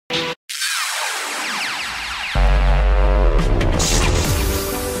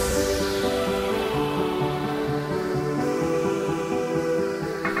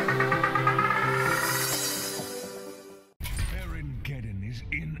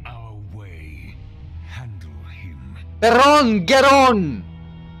our way. Handle him. Barron, Geddon!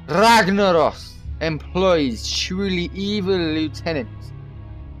 Ragnaros employs truly evil lieutenant.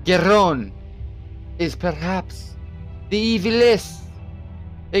 Geddon is perhaps the evilest.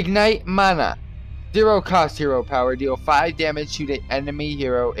 Ignite mana. 0 cost hero power. Deal 5 damage to the enemy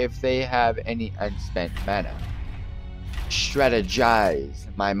hero if they have any unspent mana. Strategize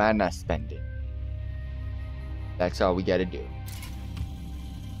my mana spending. That's all we gotta do.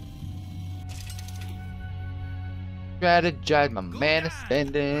 Strategize my mana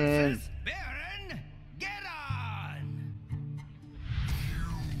spending. Barron, get on!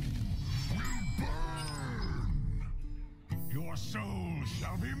 Your soul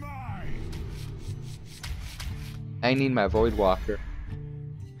shall be mine. I need my Void Walker.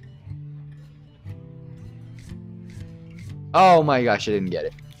 Oh my gosh, I didn't get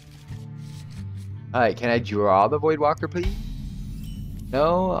it. Alright, can I draw the Void Walker, please?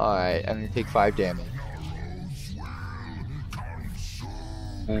 No? Alright, I'm gonna take 5 damage.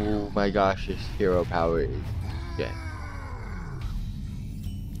 Oh my gosh, this hero power is dead.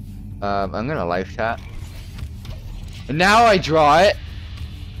 I'm gonna life tap. And now I draw it.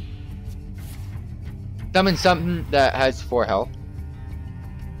 Summon something that has 4 health.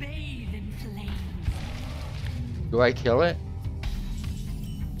 Do I kill it?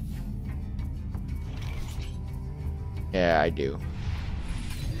 Yeah, I do.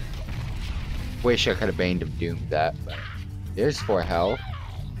 Wish I could have Bane of Doom that, but there's 4 health.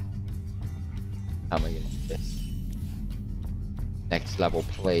 How am I gonna do this? Next level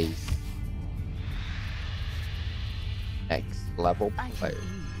plays. Next level plays.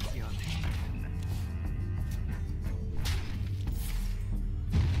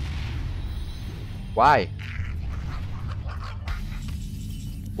 Why?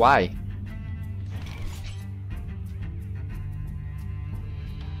 Why?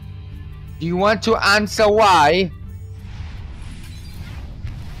 Do you want to answer why?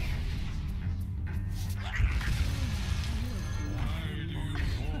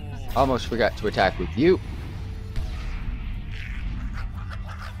 Almost forgot to attack with you.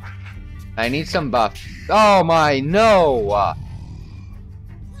 I need some buff. Oh my, no!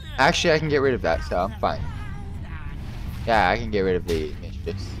 Actually, I can get rid of that, so I'm fine. Yeah, I can get rid of the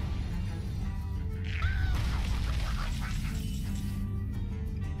mistress.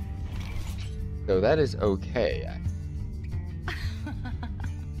 So that is okay.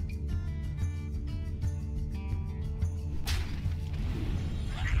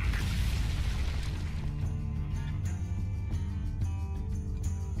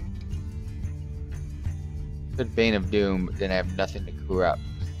 Good Bane of Doom, but then I have nothing to corrupt.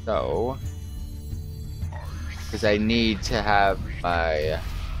 So, because I need to have my,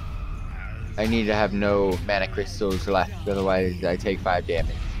 I need to have no mana crystals left, otherwise I take 5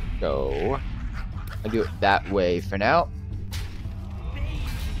 damage. So, I'll do it that way for now.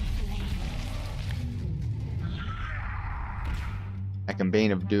 I can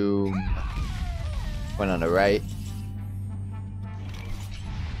Bane of Doom. One on the right.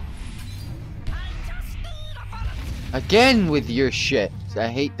 Again with your shit. I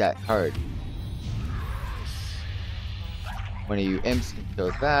hate that card. One of you imps can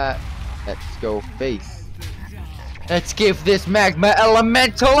kill that. Let's go face. Let's give this magma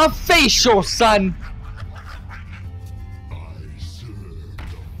elemental a facial, son!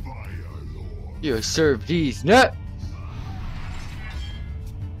 You serve these nuts!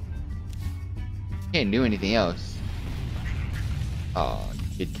 Can't do anything else. Oh,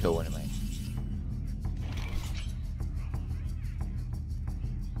 you did kill one of my.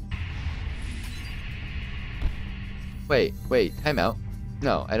 Wait, time out.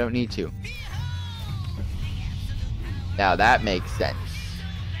 No, I don't need to. Now that makes sense.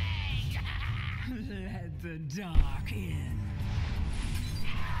 Let the dark in.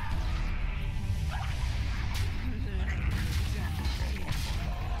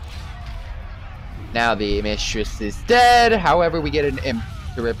 Now the mistress is dead. However, we get an imp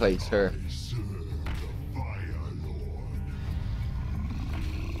to replace her.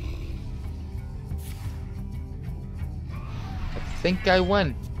 I think I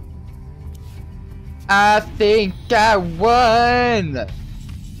won. I think I won.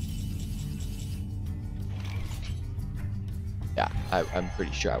 Yeah, I'm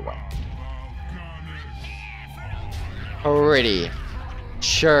pretty sure I won. Pretty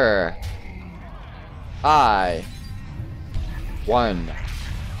sure I won.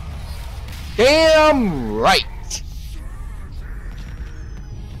 Damn right.